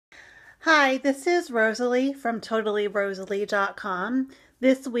Hi, this is Rosalie from TotallyRosalie.com.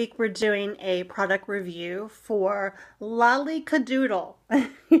 This week we're doing a product review for Lollycadoodle.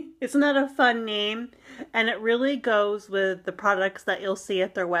 Isn't that a fun name? And it really goes with the products that you'll see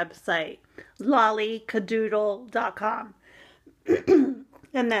at their website, Lollycadoodle.com.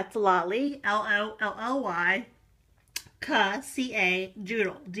 And that's Lolly, Lolly, C-A,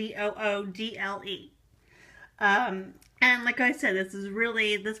 Doodle, Doodle. And like I said,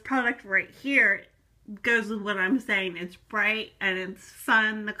 this product right here goes with what I'm saying. It's bright and it's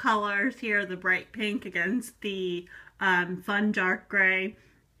fun. The colors here, the bright pink against the fun dark gray.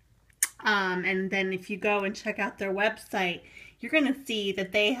 And then if you go and check out their website, you're going to see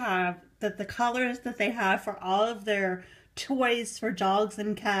that the colors that they have for all of their toys for dogs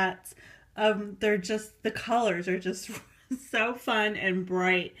and cats, the colors are just so fun and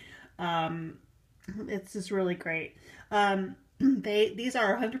bright. It's just really great. These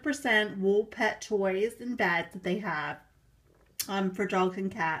are 100% wool pet toys and beds that they have for dogs and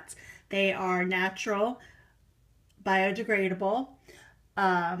cats. They are natural, biodegradable.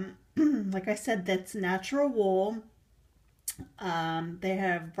 Like I said, that's natural wool. They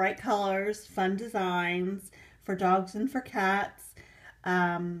have bright colors, fun designs for dogs and for cats.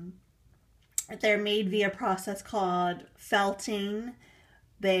 They're made via a process called felting.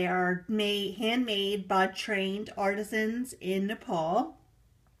 They are handmade by trained artisans in Nepal.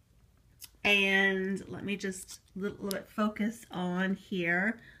 And let me just a little bit focus on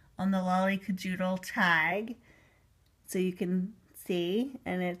here on the Lollycadoodle tag so you can see.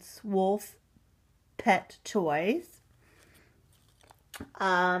 And it's Wolf Pet Toys.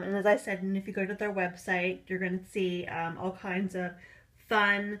 And as I said, and if you go to their website, you're going to see all kinds of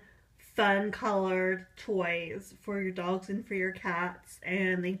fun colored toys for your dogs and for your cats.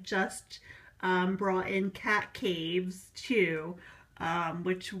 And they just brought in cat caves too,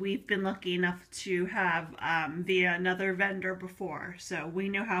 which we've been lucky enough to have via another vendor before, so we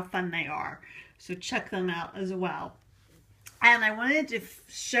know how fun they are. So check them out as well. And I wanted to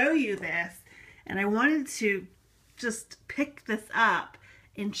show you this, and I wanted to just pick this up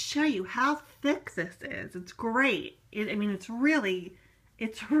and show you how thick this is. It's great. I mean, it's really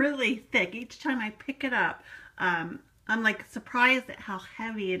thick. Each time I pick it up, I'm like surprised at how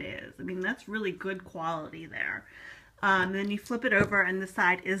heavy it is. I mean, that's really good quality there. Then you flip it over and the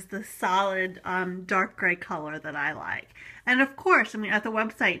side is the solid dark gray color that I like. And of course, I mean, at the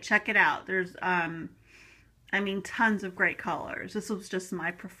website, check it out. There's, I mean, tons of great colors. This was just my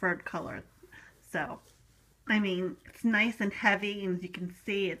preferred color. So, I mean, it's nice and heavy, and as you can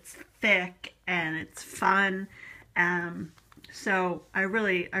see, it's thick and it's fun. So I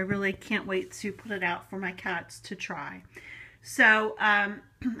really can't wait to put it out for my cats to try. So I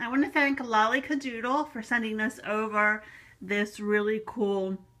want to thank Lollycadoodle for sending us over this really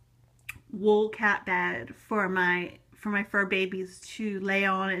cool wool cat bed for my fur babies to lay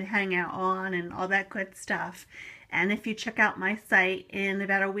on and hang out on and all that good stuff. And if you check out my site in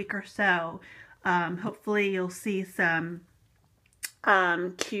about a week or so, hopefully you'll see some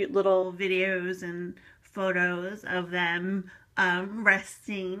cute little videos and photos of them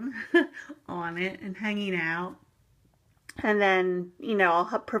resting on it and hanging out. And then, you know,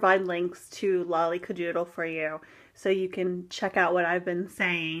 I'll provide links to Lollycadoodle for you so you can check out what I've been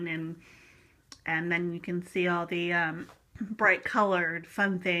saying, and then you can see all the bright colored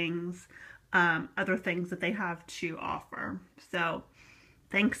fun things, other things that they have to offer. So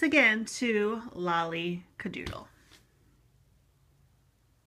thanks again to Lollycadoodle.